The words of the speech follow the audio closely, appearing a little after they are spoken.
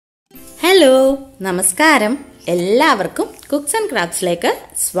Hello നമസ്കാരം എല്ലാവർക്കും cooks and ക്രാഫ്റ്റ്സിലേക്ക്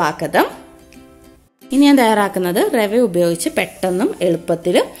സ്വാഗതം. ഇനി ഞാൻ തയ്യാറാക്കുന്നത് റവ ഉപയോഗിച്ച് പെട്ടെന്നും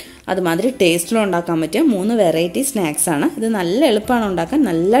എളുപ്പത്തിലും അതുമാതിരി ടേസ്റ്റിലും ഉണ്ടാക്കാൻ പറ്റിയ 3 വെറൈറ്റി സ്നാക്സ് ആണ്. ഇത് നല്ല എളുപ്പമാണ് ഉണ്ടാക്കാൻ,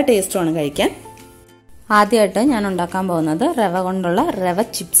 നല്ല ടേസ്റ്റുമാണ് കഴിക്കാൻ. ആദ്യമായിട്ട് ഞാൻ ഉണ്ടാക്കാൻ പോകുന്നത് റവ കൊണ്ടുള്ള റവ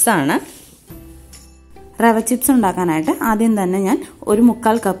ചിപ്സ് ആണ്. റവ ചിപ്സ് ഉണ്ടാക്കാനായിട്ട് ആദ്യം തന്നെ ഞാൻ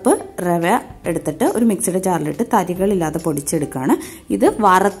 1/4 കപ്പ് റവ എടുത്തിട്ട് ഒരു മിക്സിയുടെ ജാറിലിട്ട് തരികളില്ലാതെ പൊടിച്ചെടുക്കുകയാണ്. ഇത്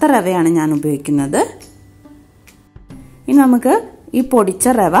വറുത്ത റവയാണ് ഞാൻ ഉപയോഗിക്കുന്നത്. ഇനി നമുക്ക് ഈ പൊടിച്ച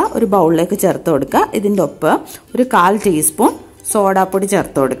റവ ഒരു ബൗളിലേക്ക് ചേർത്ത് കൊടുക്കുക. ഇതിൻ്റെ ഒപ്പം ഒരു 1/4 ടീസ്പൂൺ സോഡാപ്പൊടി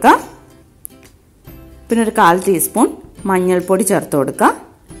ചേർത്ത് കൊടുക്കുക. പിന്നെ ഒരു 1/4 ടീസ്പൂൺ മഞ്ഞൾപ്പൊടി ചേർത്ത് കൊടുക്കുക.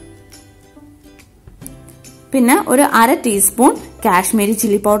 പിന്നെ ഒരു 1/2 ടീസ്പൂൺ കാശ്മീരി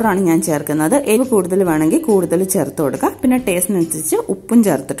ചില്ലി പൗഡറാണ് ഞാൻ ചേർക്കുന്നത്. എരിവ് കൂടുതൽ വേണമെങ്കിൽ കൂടുതൽ ചേർത്ത് കൊടുക്കുക. പിന്നെ ടേസ്റ്റിനനുസരിച്ച് ഉപ്പും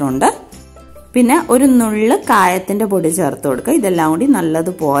ചേർത്തിട്ടുണ്ട്. പിന്നെ ഒരു നുള്ള് കായത്തിന്റെ പൊടി ചേർത്ത് കൊടുക്കുക. ഇതെല്ലാം കൂടി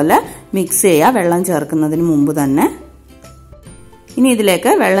നല്ലതുപോലെ മിക്സ് ചെയ്യുക വെള്ളം ചേർക്കുന്നതിന് മുമ്പ് തന്നെ. ഇനി ഇതിലേക്ക്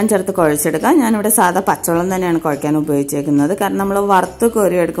വെള്ളം ചേർത്ത് കുഴച്ചെടുക്കാം. ഞാനിവിടെ സാധാ പച്ചവെള്ളം തന്നെയാണ് കുഴക്കാൻ ഉപയോഗിച്ചേക്കുന്നത്. കാരണം നമ്മൾ വറുത്ത്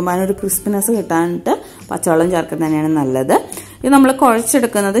കോരി എടുക്കുമ്പോൾ അതിനൊരു ക്രിസ്പിനെസ് കിട്ടാനായിട്ട് പച്ചവെള്ളം ചേർക്കുന്നത് തന്നെയാണ് നല്ലത്. ഇത് നമ്മൾ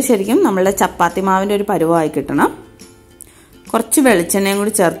കുഴച്ചെടുക്കുന്നത് ശരിക്കും നമ്മളുടെ ചപ്പാത്തി മാവിൻ്റെ ഒരു പരുവമായി കിട്ടണം. കുറച്ച് വെളിച്ചെണ്ണയും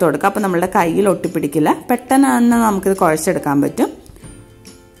കൂടി ചേർത്ത് കൊടുക്കുക. അപ്പോൾ നമ്മളുടെ കയ്യിൽ ഒട്ടിപ്പിടിക്കില്ല. പെട്ടെന്ന് തന്നെ നമുക്കിത് കുഴച്ചെടുക്കാൻ പറ്റും.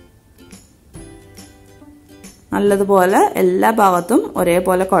 നല്ലതുപോലെ എല്ലാ ഭാഗത്തും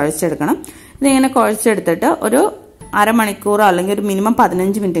ഒരേപോലെ കുഴച്ചെടുക്കണം. ഇതിങ്ങനെ കുഴച്ചെടുത്തിട്ട് ഒരു അരമണിക്കൂറോ അല്ലെങ്കിൽ ഒരു മിനിമം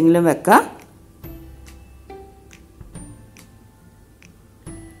 15 മിനിറ്റെങ്കിലും വെക്കുക.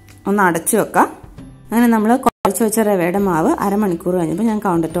 ഒന്ന് അടച്ചു വെക്കുക. അങ്ങനെ നമ്മൾ കുഴച്ച് വെച്ച റവയുടെ മാവ് അരമണിക്കൂർ കഴിഞ്ഞപ്പോൾ ഞാൻ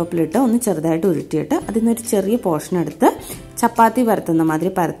കൗണ്ടർ ടോപ്പിലിട്ട് ഒന്ന് ചെറുതായിട്ട് ഉരുട്ടിയിട്ട് അതിൽ നിന്നൊരു ചെറിയ പോർഷൻ എടുത്ത് ചപ്പാത്തി പരത്തുന്ന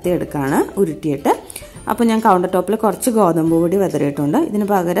മാതിരി പരത്തിയെടുക്കുകയാണ് ഉരുട്ടിയിട്ട്. അപ്പോൾ ഞാൻ കൗണ്ടർ ടോപ്പിൽ കുറച്ച് ഗോതമ്പ് പൊടി വെതറിയിട്ടുണ്ട്. ഇതിന്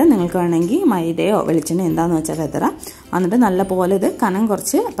പകരം നിങ്ങൾക്ക് വേണമെങ്കിൽ മൈദയോ വെളിച്ചെണ്ണയോ എന്താണെന്ന് വെച്ചാൽ വെതറാം. എന്നിട്ട് നല്ലപോലെ ഇത് കനം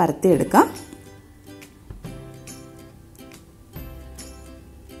കുറച്ച് പരത്തിയെടുക്കാം.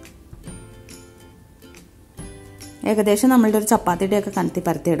 ഏകദേശം നമ്മളുടെ ഒരു ചപ്പാത്തിയുടെയൊക്കെ കനത്തി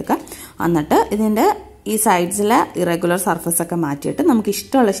പരത്തിയെടുക്കാം. എന്നിട്ട് ഇതിൻ്റെ ഈ സൈഡ്സിലെ ഇറഗുലർ സർഫസ് ഒക്കെ മാറ്റിയിട്ട് നമുക്ക്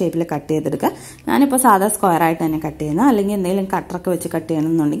ഇഷ്ടമുള്ള ഷേപ്പിൽ കട്ട് ചെയ്തെടുക്കാം. ഞാനിപ്പോൾ സാധാ സ്ക്വയർ ആയിട്ട് തന്നെ കട്ട് ചെയ്യുന്നത്, അല്ലെങ്കിൽ എന്തെങ്കിലും കട്ടറൊക്കെ വെച്ച് കട്ട്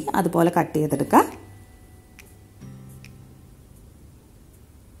ചെയ്യണമെന്നുണ്ടെങ്കിൽ അതുപോലെ കട്ട് ചെയ്തെടുക്കാം.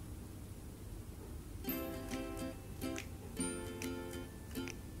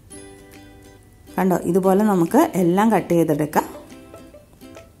 കണ്ടോ, ഇതുപോലെ നമുക്ക് എല്ലാം കട്ട് ചെയ്തെടുക്കാം.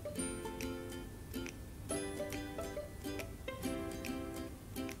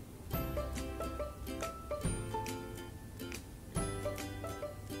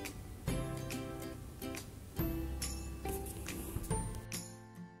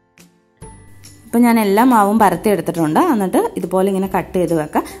 ഇപ്പം ഞാൻ എല്ലാ മാവും പരത്തി എടുത്തിട്ടുണ്ട്. എന്നിട്ട് ഇതുപോലെ ഇങ്ങനെ കട്ട് ചെയ്ത്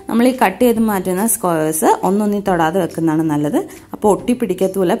വെക്കാം. നമ്മൾ ഈ കട്ട് ചെയ്ത് മാറ്റുന്ന സ്ക്വയേഴ്സ് ഒന്നൊന്നി തൊടാതെ വെക്കുന്നതാണ് നല്ലത്. അപ്പോൾ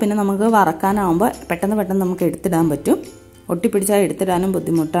ഒട്ടിപ്പിടിക്കത്തുമില്ല. പിന്നെ നമുക്ക് വറക്കാനാവുമ്പോൾ പെട്ടെന്ന് നമുക്ക് എടുത്തിടാൻ പറ്റും. ഒട്ടിപ്പിടിച്ചാൽ എടുത്തിടാനും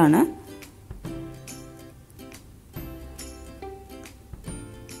ബുദ്ധിമുട്ടാണ്.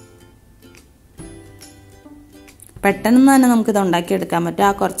 പെട്ടെന്ന് തന്നെ നമുക്കിത് ഉണ്ടാക്കിയെടുക്കാൻ പറ്റും.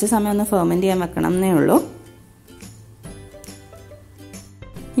 ആ കുറച്ച് സമയം ഒന്ന് ഫെർമെൻറ്റ് ചെയ്യാൻ വെക്കണം എന്നേ ഉള്ളൂ.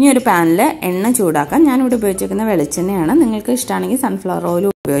 ഇനി ഒരു പാനിൽ എണ്ണ ചൂടാക്കാം. ഞാനിവിടെ ഉപയോഗിച്ചിരിക്കുന്ന വെളിച്ചെണ്ണയാണ്. നിങ്ങൾക്ക് ഇഷ്ടമാണെങ്കിൽ സൺഫ്ലവർ ഓയിൽ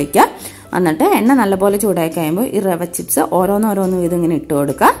ഉപയോഗിക്കാം. എന്നിട്ട് എണ്ണ നല്ലപോലെ ചൂടായി കഴിയുമ്പോൾ ഈ റവ ചിപ്സ് ഓരോന്നോരോന്ന് വീതം ഇങ്ങനെ ഇട്ട്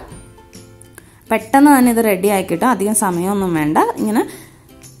കൊടുക്കുക. പെട്ടെന്ന് തന്നെ ഇത് റെഡി ആക്കിയിട്ട് അധികം സമയമൊന്നും വേണ്ട. ഇങ്ങനെ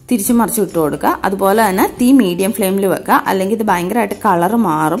തിരിച്ചു മറിച്ച് ഇട്ട് കൊടുക്കുക. അതുപോലെ തന്നെ തീ മീഡിയം ഫ്ലെയിമിൽ വെക്കുക. അല്ലെങ്കിൽ ഇത് ഭയങ്കരമായിട്ട് കളർ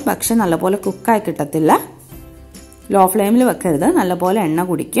മാറും, പക്ഷെ നല്ലപോലെ കുക്കായി കിട്ടത്തില്ല. ലോ ഫ്ലെയിമിൽ വെക്കരുത്, നല്ലപോലെ എണ്ണ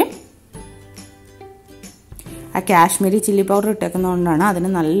കുടിക്കും. ആ കാശ്മീരി ചില്ലി പൗഡർ ഇട്ടേക്കുന്നതുകൊണ്ടാണ് അതിന്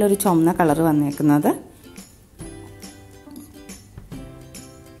നല്ലൊരു ചുവന്ന കളർ വന്നേക്കുന്നത്.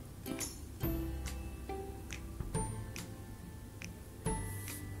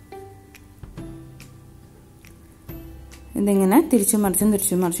 ഇതിങ്ങനെ തിരിച്ചും മറിച്ചും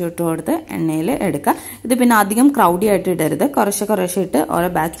ഇട്ട് കൊടുത്ത് എണ്ണയിൽ എടുക്കുക. ഇത് പിന്നെ അധികം ക്രൗഡി ആയിട്ട് ഇടരുത്. കുറേശ്ശെ ഇട്ട് ഓരോ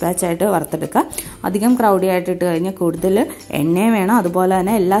ബാച്ച് ആയിട്ട് വറുത്തെടുക്കുക. അധികം ക്രൗഡി ആയിട്ട് ഇട്ട് കഴിഞ്ഞാൽ കൂടുതൽ എണ്ണയും വേണം. അതുപോലെ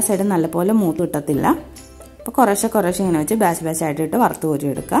തന്നെ എല്ലാ സൈഡും നല്ലപോലെ മൂത്ത് കിട്ടത്തില്ല. അപ്പോൾ കുറേശ്ശെ ഇങ്ങനെ വെച്ച് ബാച്ച് ആയിട്ട് ഇട്ട് വറുത്ത് കോരി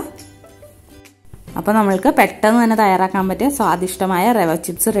എടുക്കുക. അപ്പോൾ നമ്മൾക്ക് പെട്ടെന്ന് തന്നെ തയ്യാറാക്കാൻ പറ്റിയ സ്വാദിഷ്ടമായ റവ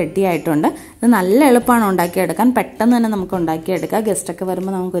ചിപ്സ് റെഡി ആയിട്ടുണ്ട്. ഇത് നല്ല എളുപ്പമാണ് ഉണ്ടാക്കിയെടുക്കാൻ. പെട്ടെന്ന് തന്നെ നമുക്ക് ഉണ്ടാക്കിയെടുക്കാം. ഗസ്റ്റൊക്കെ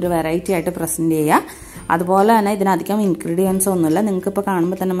വരുമ്പോൾ നമുക്കൊരു വെറൈറ്റി ആയിട്ട് പ്രസൻറ്റ് ചെയ്യാം. അതുപോലെ തന്നെ ഇതിനധികം ഇൻഗ്രീഡിയൻസ് ഒന്നുമില്ല. നിങ്ങൾക്കിപ്പോൾ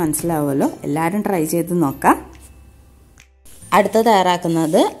കാണുമ്പോൾ തന്നെ മനസ്സിലാവുമല്ലോ. എല്ലാവരും ട്രൈ ചെയ്ത് നോക്കാം. അടുത്ത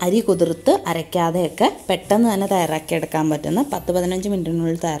തയ്യാറാക്കുന്നത് അരി കുതിർത്ത് അരയ്ക്കാതെയൊക്കെ പെട്ടെന്ന് തന്നെ തയ്യാറാക്കിയെടുക്കാൻ പറ്റുന്ന 10-15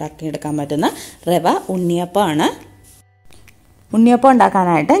 മിനിറ്റിനുള്ളിൽ തയ്യാറാക്കിയെടുക്കാൻ പറ്റുന്ന റവ ഉണ്ണിയപ്പമാണ്. ഉണ്ണിയപ്പം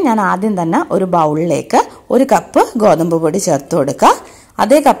ഉണ്ടാക്കാനായിട്ട് ഞാൻ ആദ്യം തന്നെ ഒരു ബൗളിലേക്ക് 1 കപ്പ് ഗോതമ്പ് പൊടി ചേർത്ത് കൊടുക്കുക.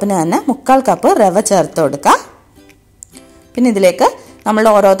 അതേ കപ്പിന് തന്നെ 1/4 കപ്പ് റവ ചേർത്ത് കൊടുക്കുക. പിന്നെ ഇതിലേക്ക് നമ്മൾ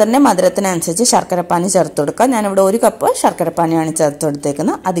ഓരോരുത്തരുടെ മധുരത്തിനനുസരിച്ച് ശർക്കരപ്പാനി ചേർത്ത് കൊടുക്കുക. ഞാനിവിടെ 1 കപ്പ് ശർക്കരപ്പാനിയാണ് ചേർത്ത്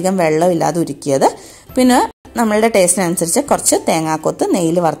കൊടുത്തേക്കുന്നത്. അധികം വെള്ളമില്ലാതെ ഉരുക്കിയത്. പിന്നെ നമ്മളുടെ ടേസ്റ്റിനനുസരിച്ച് കുറച്ച് തേങ്ങാക്കൊത്ത്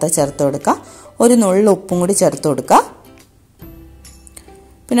നെയ്യിൽ വറുത്ത് ചേർത്ത് കൊടുക്കുക. ഒരു നുള്ളു ഉപ്പും കൂടി ചേർത്ത് കൊടുക്കുക.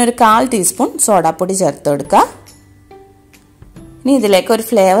 പിന്നെ ഒരു 1/4 ടീസ്പൂൺ സോഡാപ്പൊടി ചേർത്ത് കൊടുക്കുക. ഇനി ഇതിലേക്ക് ഒരു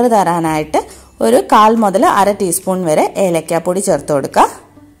ഫ്ലേവർ തരാനായിട്ട് ഒരു 1/4 മുതൽ 1/2 ടീസ്പൂൺ വരെ ഏലക്കാപ്പൊടി ചേർത്ത് കൊടുക്കുക.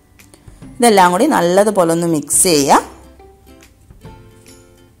 ഇതെല്ലാം കൂടി നല്ലതുപോലെ ഒന്ന് മിക്സ് ചെയ്യുക.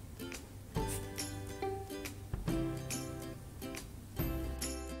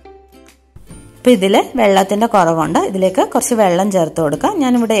 അപ്പോൾ ഇതിൽ വെള്ളത്തിൻ്റെ കുറവുണ്ട്. ഇതിലേക്ക് കുറച്ച് വെള്ളം ചേർത്ത് കൊടുക്കുക.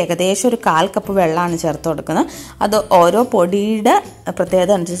 ഞാനിവിടെ ഏകദേശം ഒരു 1/4 കപ്പ് വെള്ളമാണ് ചേർത്ത് കൊടുക്കുന്നത്. അത് ഓരോ പൊടിയുടെ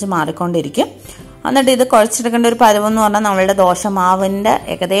പ്രത്യേകത അനുസരിച്ച് മാറിക്കൊണ്ടിരിക്കും. എന്നിട്ട് ഇത് കുഴച്ചെടുക്കേണ്ട ഒരു പരുവെന്ന് പറഞ്ഞാൽ നമ്മളുടെ ദോശമാവിൻ്റെ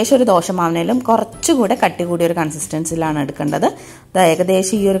ഏകദേശം ഒരു ദോശമാവിനേലും കുറച്ചുകൂടെ കട്ടി കൂടിയ ഒരു കൺസിസ്റ്റൻസിയിലാണ് എടുക്കേണ്ടത്. ഇത്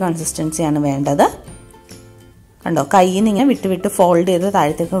ഏകദേശം ഈ ഒരു കൺസിസ്റ്റൻസിയാണ് വേണ്ടത്. കണ്ടോ, കയ്യിൽ നിന്ന് ഇങ്ങനെ വിട്ട് വിട്ട് ഫോൾഡ് ചെയ്ത്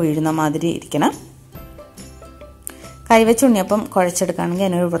താഴത്തേക്ക് വീഴുന്ന മാതിരി ഇരിക്കണം. കൈവച്ച് ഉണ്ണിയപ്പം കുഴച്ചെടുക്കുകയാണെങ്കിൽ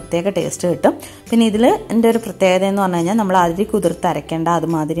അതിനൊരു പ്രത്യേക ടേസ്റ്റ് കിട്ടും. പിന്നെ ഇതിൽ എൻ്റെ ഒരു പ്രത്യേകത എന്ന് പറഞ്ഞു കഴിഞ്ഞാൽ നമ്മൾ അരി കുതിർത്ത് അരയ്ക്കേണ്ട,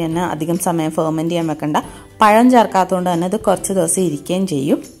 അതുമാതിരി തന്നെ അധികം സമയം ഫെർമെൻറ്റ് ചെയ്യാൻ വെക്കേണ്ട. പഴം ചേർക്കാത്തതുകൊണ്ട് തന്നെ ഇത് കുറച്ച് ദിവസം ഇരിക്കുകയും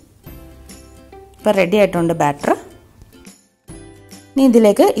ചെയ്യും. ഇപ്പോൾ റെഡി ആയിട്ടുണ്ട് ബാറ്റർ. ഇനി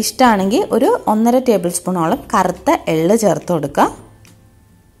ഇതിലേക്ക് ഇഷ്ടമാണെങ്കിൽ ഒരു 1.5 ടേബിൾ സ്പൂണോളം കറുത്ത എള്ള് ചേർത്ത് കൊടുക്കുക.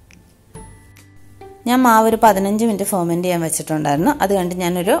 ഞാൻ മാവ് ഒരു 15 മിനിറ്റ് ഫെർമെൻറ്റ് ചെയ്യാൻ വെച്ചിട്ടുണ്ടായിരുന്നു. അത് കണ്ട്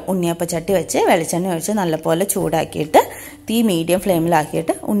ഞാനൊരു ഉണ്ണിയപ്പ ചട്ടി വെച്ച് വെളിച്ചെണ്ണ ഒഴിച്ച് നല്ലപോലെ ചൂടാക്കിയിട്ട് തീ മീഡിയം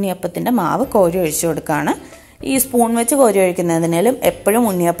ഫ്ലെയിമിലാക്കിയിട്ട് ഉണ്ണിയപ്പത്തിൻ്റെ മാവ് കോരി ഒഴിച്ചു കൊടുക്കുകയാണ്. ഈ സ്പൂൺ വെച്ച് കോരി ഒഴിക്കുന്നതിനാലും എപ്പോഴും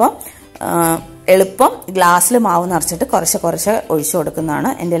ഉണ്ണിയപ്പം എളുപ്പം ഗ്ലാസ്സിൽ മാവ് നിറച്ചിട്ട് കുറച്ച് ഒഴിച്ചു കൊടുക്കുന്നതാണ്.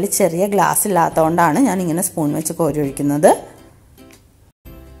 എൻ്റെ കയ്യിൽ ചെറിയ ഗ്ലാസ് ഇല്ലാത്തതുകൊണ്ടാണ് ഞാനിങ്ങനെ സ്പൂൺ വെച്ച് കോരി ഒഴിക്കുന്നത്.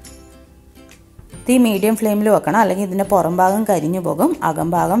 തീ മീഡിയം ഫ്ലെയിമിൽ വെക്കണം, അല്ലെങ്കിൽ ഇതിൻ്റെ പുറം ഭാഗം കരിഞ്ഞു പോകും,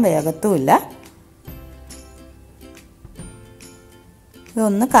 അകംഭാഗം വേഗത്തുമില്ല.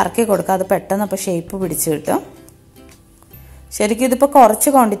 ഇതൊന്ന് കറക്കി കൊടുക്കുക. അത് പെട്ടെന്ന് അപ്പോൾ ഷേപ്പ് പിടിച്ച് കിട്ടും. ശരിക്കും ഇതിപ്പോൾ കുറച്ച്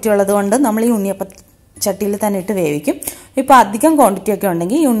ക്വാണ്ടിറ്റി ഉള്ളത് കൊണ്ട് നമ്മൾ ഈ ഉണ്ണിയപ്പ ചട്ടിയിൽ തന്നെ ഇട്ട് വേവിക്കും. ഇപ്പോൾ അധികം ക്വാണ്ടിറ്റി ഒക്കെ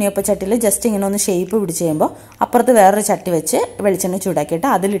ഉണ്ടെങ്കിൽ ഈ ഉണ്ണിയപ്പ ചട്ടിയിൽ ജസ്റ്റ് ഇങ്ങനെ ഒന്ന് ഷേപ്പ് പിടിച്ച് കഴിയുമ്പോൾ അപ്പുറത്ത് വേറൊരു ചട്ടി വെച്ച് വെളിച്ചെണ്ണ ചൂടാക്കിയിട്ട്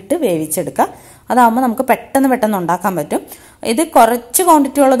അതിലിട്ട് വേവിച്ചെടുക്കുക. അതാകുമ്പോൾ നമുക്ക് പെട്ടെന്ന് ഉണ്ടാക്കാൻ പറ്റും. ഇത് കുറച്ച്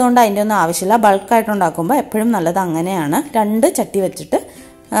ക്വാണ്ടിറ്റി ഉള്ളതുകൊണ്ട് അതിൻ്റെ ഒന്നും ആവശ്യമില്ല. ബൾക്കായിട്ട് ഉണ്ടാക്കുമ്പോൾ എപ്പോഴും നല്ലത് അങ്ങനെയാണ്. 2 ചട്ടി വെച്ചിട്ട്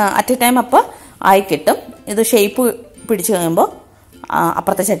അറ്റ് എ ടൈം അപ്പോൾ ആയി കിട്ടും. ഇത് ഷേപ്പ് പിടിച്ച് കഴിയുമ്പോൾ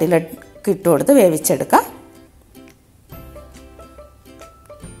അപ്പുറത്തെ ചട്ടിയിലേക്ക് ഇട്ട് കൊടുത്ത് വേവിച്ചെടുക്കാം.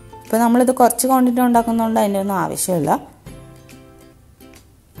 ഇപ്പോൾ നമ്മളിത് കുറച്ച് ക്വാണ്ടിറ്റി ഉണ്ടാക്കുന്നതുകൊണ്ട് അതിൻ്റെ ഒന്നും ആവശ്യമില്ല.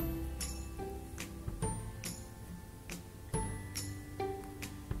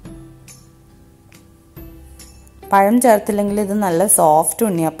 പഴം ചേർത്തില്ലെങ്കിൽ ഇത് നല്ല സോഫ്റ്റ്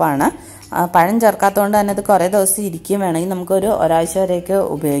ഉണ്ണിയപ്പമാണ്. പഴം ചേർക്കാത്തതുകൊണ്ട് തന്നെ ഇത് കുറേ ദിവസം ഇരിക്കുകയും വേണമെങ്കിൽ നമുക്കൊരു ഒരാഴ്ച വരെയൊക്കെ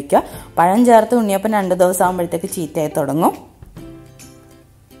ഉപയോഗിക്കാം. പഴം ചേർത്ത് ഉണ്ണിയപ്പം 2 ദിവസം ആകുമ്പോഴത്തേക്ക് ചീത്തയായി തുടങ്ങും.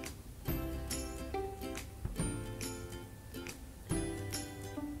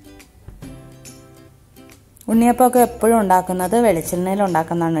 ഉണ്ണിയപ്പമൊക്കെ എപ്പോഴും ഉണ്ടാക്കുന്നത് വെളിച്ചെണ്ണയിൽ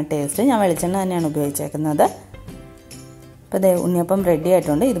ഉണ്ടാക്കുന്നതാണ് ടേസ്റ്റ്. ഞാൻ വെളിച്ചെണ്ണ തന്നെയാണ് ഉപയോഗിച്ചേക്കുന്നത്. അപ്പോൾ ഇത് ഉണ്ണിയപ്പം റെഡി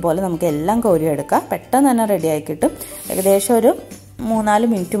ആയിട്ടുണ്ട്. ഇതുപോലെ നമുക്ക് എല്ലാം കോരിയെടുക്കാം. പെട്ടെന്ന് തന്നെ റെഡിയായി കിട്ടും. ഏകദേശം ഒരു 3-4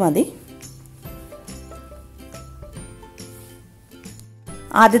 മിനിറ്റ് മതി.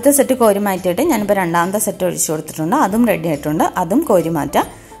 ആദ്യത്തെ സെറ്റ് കോരി മാറ്റിയിട്ട് ഞാനിപ്പോൾ രണ്ടാമത്തെ സെറ്റ് ഒഴിച്ചു കൊടുത്തിട്ടുണ്ട്. അതും റെഡി ആയിട്ടുണ്ട്. അതും കോരി മാറ്റാം.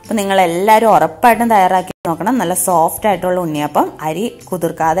 അപ്പോൾ നിങ്ങളെല്ലാവരും ഉറപ്പായിട്ടും തയ്യാറാക്കി നോക്കണം. നല്ല സോഫ്റ്റ് ആയിട്ടുള്ള ഉണ്ണിയപ്പം, അരി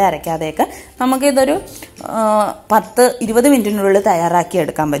കുതിർക്കാതെ അരയ്ക്കാതെയൊക്കെ നമുക്കിതൊരു 10-20 മിനിറ്റിനുള്ളിൽ തയ്യാറാക്കി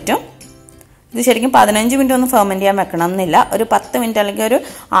എടുക്കാൻ പറ്റും. ഇത് ശരിക്കും 15 മിനിറ്റ് ഒന്നും ഫെർമെൻറ്റ് ചെയ്യാൻ വെക്കണം എന്നില്ല. ഒരു 10 മിനിറ്റ് അല്ലെങ്കിൽ ഒരു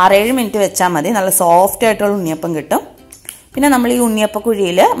 6-7 മിനിറ്റ് വെച്ചാൽ മതി. നല്ല സോഫ്റ്റ് ആയിട്ടുള്ള ഉണ്ണിയപ്പം കിട്ടും. പിന്നെ നമ്മൾ ഈ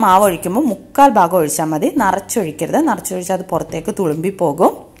ഉണ്ണിയപ്പക്കുഴിയിൽ മാവ് ഒഴിക്കുമ്പോൾ 1/4 ഭാഗം ഒഴിച്ചാൽ മതി. നിറച്ചൊഴിക്കരുത്. നിറച്ചൊഴിച്ചാൽ അത് പുറത്തേക്ക് തുളുമ്പി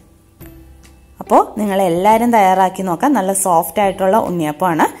പോകും. അപ്പോൾ നിങ്ങളെല്ലാവരും തയ്യാറാക്കി നോക്കാം. നല്ല സോഫ്റ്റ് ആയിട്ടുള്ള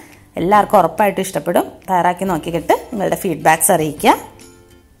ഉണ്ണിയപ്പമാണ്. എല്ലാവർക്കും ഉറപ്പായിട്ടും ഇഷ്ടപ്പെടും. തയ്യാറാക്കി നോക്കിയിട്ട് നിങ്ങളുടെ ഫീഡ്ബാക്ക്സ് അറിയിക്കുക.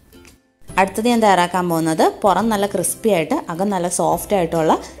 അടുത്തത് ഞാൻ തയ്യാറാക്കാൻ പോകുന്നത് പുറം നല്ല ക്രിസ്പി ആയിട്ട് അകം നല്ല സോഫ്റ്റ്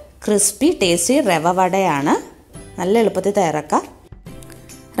ആയിട്ടുള്ള ക്രിസ്പി ടേസ്റ്റി റവ വടയാണ്. നല്ല എളുപ്പത്തിൽ തയ്യാറാക്കാം.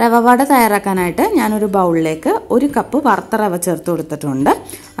 റവ വട തയ്യാറാക്കാനായിട്ട് ഞാനൊരു ബൗളിലേക്ക് 1 കപ്പ് വറുത്ത റവ ചേർത്ത് കൊടുത്തിട്ടുണ്ട്.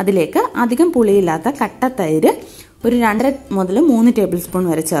 അതിലേക്ക് അധികം പുളിയില്ലാത്ത കട്ട തൈര് ഒരു 2.5 മുതൽ 3 ടേബിൾ സ്പൂൺ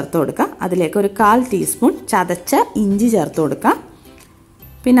വരെ ചേർത്ത് കൊടുക്കുക. അതിലേക്ക് ഒരു 1/4 ടീസ്പൂൺ ചതച്ച ഇഞ്ചി ചേർത്ത് കൊടുക്കുക.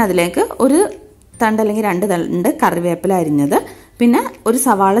 പിന്നെ അതിലേക്ക് ഒരു തണ്ട് അല്ലെങ്കിൽ 2 തണ്ട് കറിവേപ്പില അരിഞ്ഞത്, പിന്നെ ഒരു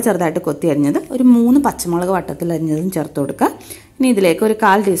സവാള ചെറുതായിട്ട് കൊത്തി അരിഞ്ഞത്, ഒരു 3 പച്ചമുളക് വട്ടത്തിൽ അരിഞ്ഞതും ചേർത്ത് കൊടുക്കുക. ഇനി ഇതിലേക്ക് ഒരു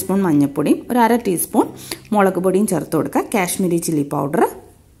 1/4 ടീസ്പൂൺ മഞ്ഞൾപ്പൊടിയും ഒരു 1/2 ടീസ്പൂൺ മുളക് പൊടിയും ചേർത്ത് കൊടുക്കുക. Kashmiri chilli powder.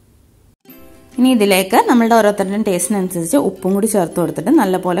 ഇനി ഇതിലേക്ക് നമ്മളുടെ ഓരോരുത്തരുടെയും ടേസ്റ്റിനനുസരിച്ച് ഉപ്പും കൂടി ചേർത്ത് കൊടുത്തിട്ട്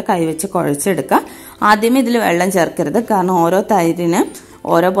നല്ലപോലെ കൈവച്ച് കുഴച്ചെടുക്കുക. ആദ്യമേ ഇതിൽ വെള്ളം ചേർക്കരുത്, കാരണം ഓരോ തൈരിന്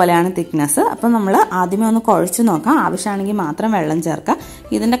ഓരോ പോലെയാണ് തിക്നെസ്. അപ്പോൾ നമ്മൾ ആദ്യമേ ഒന്ന് കുഴച്ച് നോക്കാം, ആവശ്യമാണെങ്കിൽ മാത്രം വെള്ളം ചേർക്കാം.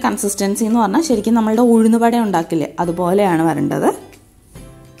 ഇതിൻ്റെ കൺസിസ്റ്റൻസി എന്ന് പറഞ്ഞാൽ ശരിക്കും നമ്മളുടെ ഉഴുന്നുവട ഉണ്ടാക്കില്ലേ അതുപോലെയാണ് വരേണ്ടത്.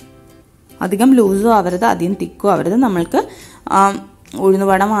 അധികം ലൂസും ആവരുത്, അധികം തിക്കും ആവരുത്. നമ്മൾക്ക്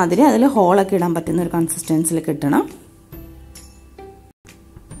ഉഴുന്നുവട മാതിരി അതിൽ ഹോളൊക്കെ ഇടാൻ പറ്റുന്ന ഒരു കൺസിസ്റ്റൻസിൽ കിട്ടണം.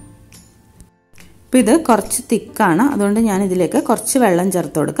 അപ്പോൾ ഇത് കുറച്ച് തിക്കാണ്, അതുകൊണ്ട് ഞാൻ ഇതിലേക്ക് കുറച്ച് വെള്ളം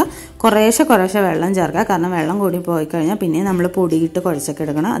ചേർത്ത് കൊടുക്കുക. കുറേശ്ശെ വെള്ളം ചേർക്കുക, കാരണം വെള്ളം കൂടി പോയി കഴിഞ്ഞാൽ പിന്നെ നമ്മൾ പൊടിയിട്ട് കുഴച്ചൊക്കെ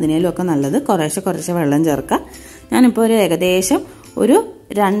എടുക്കണം. അതിനേലുമൊക്കെ നല്ലത് കുറേശ്ശെ വെള്ളം ചേർക്കുക. ഞാനിപ്പോൾ ഒരു ഏകദേശം ഒരു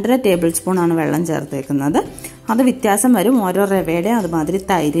 2.5 ടേബിൾ സ്പൂണാണ് വെള്ളം ചേർത്തേക്കുന്നത്. അത് വ്യത്യാസം വരും ഓരോ റവയുടെയും അതുമാതിരി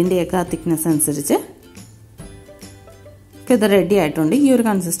തൈരിൻ്റെയൊക്കെ ആ തിക്നെസ് അനുസരിച്ച്. ഇത് റെഡി ആയിട്ടുണ്ട്. ഈ ഒരു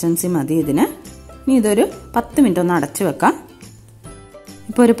കൺസിസ്റ്റൻസി മതി ഇതിന്. ഇനി ഇതൊരു 10 മിനിറ്റ് ഒന്ന് അടച്ചു വെക്കാം.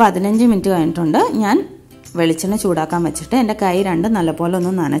 ഇപ്പോൾ ഒരു 15 മിനിറ്റ് കഴിഞ്ഞിട്ടുണ്ട്. ഞാൻ വെളിച്ചെണ്ണ ചൂടാക്കാൻ വെച്ചിട്ട് എൻ്റെ കൈ രണ്ടും നല്ലപോലെ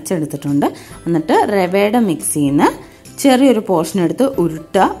ഒന്ന് നനച്ചെടുത്തിട്ടുണ്ട്. എന്നിട്ട് റവയുടെ മിക്സിയിൽ നിന്ന് ചെറിയൊരു പോർഷൻ എടുത്ത്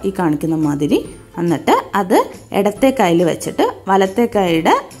ഉരുട്ടുക, ഈ കാണിക്കുന്ന മാതിരി. എന്നിട്ട് അത് ഇടത്തെ കയ്യിൽ വെച്ചിട്ട് വലത്തെ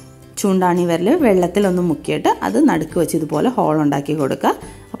കൈയുടെ ചൂണ്ടാണി വിരൽ വെള്ളത്തിലൊന്ന് മുക്കിയിട്ട് അത് നടുക്ക് വെച്ച് ഇതുപോലെ ഹോൾ ഉണ്ടാക്കി കൊടുക്കുക.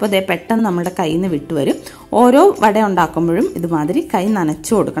 അപ്പോൾ അതേ പെട്ടെന്ന് നമ്മുടെ കയ്യിൽ നിന്ന് വിട്ടുവരും. ഓരോ വട ഉണ്ടാക്കുമ്പോഴും ഇതുമാതിരി കൈ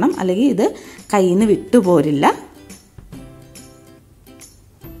നനച്ചു കൊടുക്കണം, അല്ലെങ്കിൽ ഇത് കയ്യിൽ നിന്ന് വിട്ടുപോരില്ല.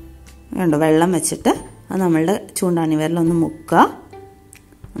 കണ്ടോ, വെള്ളം വെച്ചിട്ട് അത് നമ്മളുടെ ചൂണ്ടാണി വിരലൊന്ന് മുക്കുക,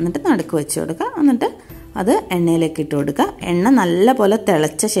 എന്നിട്ട് നടുക്ക് വെച്ച് കൊടുക്കുക. എന്നിട്ട് അത് എണ്ണയിലേക്ക് ഇട്ട് കൊടുക്കുക. എണ്ണ നല്ലപോലെ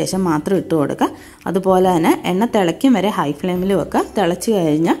തിളച്ച ശേഷം മാത്രം ഇട്ട് കൊടുക്കുക. അതുപോലെ തന്നെ എണ്ണ തിളയ്ക്കും വരെ ഹൈ ഫ്ലെയിമിൽ വെക്കുക. തിളച്ച്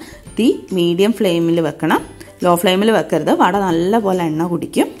കഴിഞ്ഞാൽ തീ മീഡിയം ഫ്ലെയിമിൽ വെക്കണം, ലോ ഫ്ലെയിമിൽ വെക്കരുത്. വട നല്ലപോലെ എണ്ണ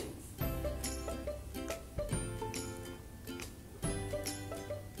കുടിക്കും.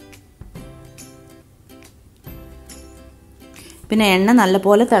 പിന്നെ എണ്ണ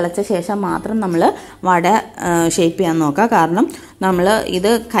നല്ലപോലെ തിളച്ച ശേഷം മാത്രം നമ്മൾ വട ഷേപ്പ് ചെയ്യാൻ നോക്കുക. കാരണം നമ്മൾ ഇത്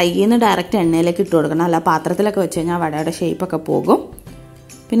കയ്യിൽ നിന്ന് ഡയറക്റ്റ് എണ്ണയിലേക്ക് ഇട്ട് കൊടുക്കണം, അല്ല പാത്രത്തിലൊക്കെ വെച്ച് കഴിഞ്ഞാൽ വടയുടെ ഷേപ്പൊക്കെ പോകും.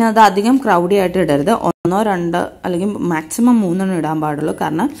 പിന്നെ അത് അധികം ക്രൗഡി ആയിട്ട് ഇടരുത്. 1, 2 അല്ലെങ്കിൽ മാക്സിമം 3 ഇടാൻ പാടുള്ളൂ.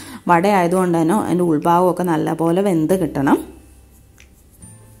 കാരണം വട ആയതുകൊണ്ട് തന്നെ അതിൻ്റെ ഉൾഭാഗമൊക്കെ നല്ലപോലെ വെന്ത് കിട്ടണം.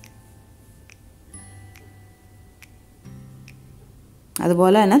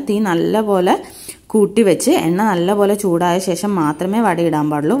 അതുപോലെ തന്നെ തീ നല്ലപോലെ കൂട്ടി വെച്ച് എണ്ണ നല്ലപോലെ ചൂടായ ശേഷം മാത്രമേ വട ഇടാൻ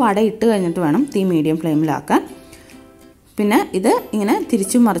പാടുള്ളൂ. വട ഇട്ട് കഴിഞ്ഞിട്ട് വേണം തീ മീഡിയം ഫ്ലെയിമിലാക്കാൻ. പിന്നെ ഇത് ഇങ്ങനെ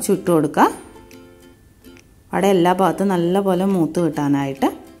തിരിച്ചും മറിച്ചും ഇട്ട് കൊടുക്കുക, വട എല്ലാ ഭാഗത്തും നല്ലപോലെ മൂത്ത് കിട്ടാനായിട്ട്.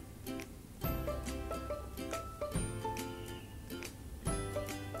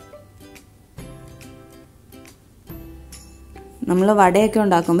 നമ്മൾ വടയൊക്കെ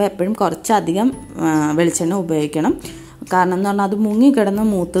ഉണ്ടാക്കുമ്പോൾ എപ്പോഴും കുറച്ചധികം വെളിച്ചെണ്ണ ഉപയോഗിക്കണം. കാരണം എന്ന് പറഞ്ഞാൽ അത് മുങ്ങിക്കിടന്ന്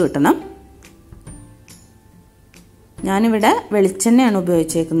മൂത്ത് കിട്ടണം. ഞാനിവിടെ വെളിച്ചെണ്ണയാണ്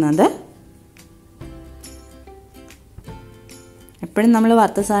ഉപയോഗിച്ചേക്കുന്നത്. എപ്പോഴും നമ്മൾ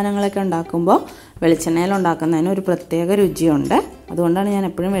വറുത്ത സാധനങ്ങളൊക്കെ ഉണ്ടാക്കുമ്പോൾ വെളിച്ചെണ്ണയിൽ ഉണ്ടാക്കുന്നതിന് ഒരു പ്രത്യേക രുചിയുണ്ട്. അതുകൊണ്ടാണ് ഞാൻ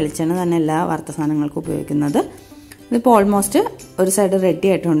എപ്പോഴും വെളിച്ചെണ്ണ തന്നെ എല്ലാ വറുത്ത സാധനങ്ങൾക്കും ഉപയോഗിക്കുന്നത്. ഇതിപ്പോൾ ഓൾമോസ്റ്റ് ഒരു സൈഡ് റെഡി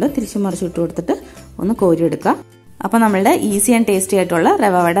ആയിട്ടുണ്ട്. തിരിച്ചു മറിച്ച് ഇട്ട് കൊടുത്തിട്ട് ഒന്ന് കോരിയെടുക്കുക. അപ്പോൾ നമ്മളുടെ ഈസി ആൻഡ് ടേസ്റ്റി ആയിട്ടുള്ള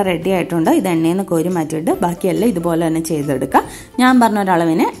റവ വട റെഡി ആയിട്ടുണ്ട്. ഇത് എണ്ണയിൽ നിന്ന് കോരി മാറ്റിയിട്ട് ബാക്കിയെല്ലാം ഇതുപോലെ തന്നെ ചെയ്തെടുക്കുക. ഞാൻ പറഞ്ഞ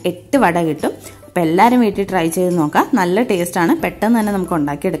ഒരളവിന് 8 വട കിട്ടും. അപ്പോൾ എല്ലാവരും വീട്ടിൽ ട്രൈ ചെയ്ത് നോക്കാം. നല്ല ടേസ്റ്റാണ്, പെട്ടെന്ന് തന്നെ നമുക്ക്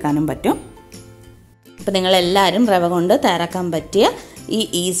ഉണ്ടാക്കിയെടുക്കാനും പറ്റും. അപ്പോൾ നിങ്ങളെല്ലാവരും റവ കൊണ്ട് തയ്യാറാക്കാൻ പറ്റിയ ഈ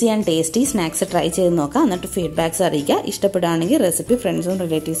easy and tasty snacks try ചെയ്ത് നോക്കുക. എന്നിട്ട് ഫീഡ്ബാക്ക്സ് അറിയിക്കുക. ഇഷ്ടപ്പെടുകയാണെങ്കിൽ റെസിപ്പി ഫ്രണ്ട്സും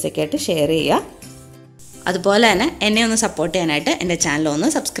റിലേറ്റീവ്സൊക്കെ ആയിട്ട് ഷെയർ ചെയ്യുക. അതുപോലെ തന്നെ എന്നെ ഒന്ന് സപ്പോർട്ട് ചെയ്യാനായിട്ട് എൻ്റെ ചാനൽ ഒന്ന്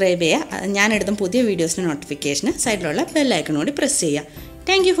സബ്സ്ക്രൈബ് ചെയ്യുക. ഞാനെടുത്ത പുതിയ വീഡിയോസിൻ്റെ നോട്ടിഫിക്കേഷന് സൈഡിലുള്ള ബെൽ ഐക്കൺ കൂടി പ്രസ് ചെയ്യുക.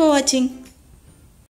 Thank you for watching.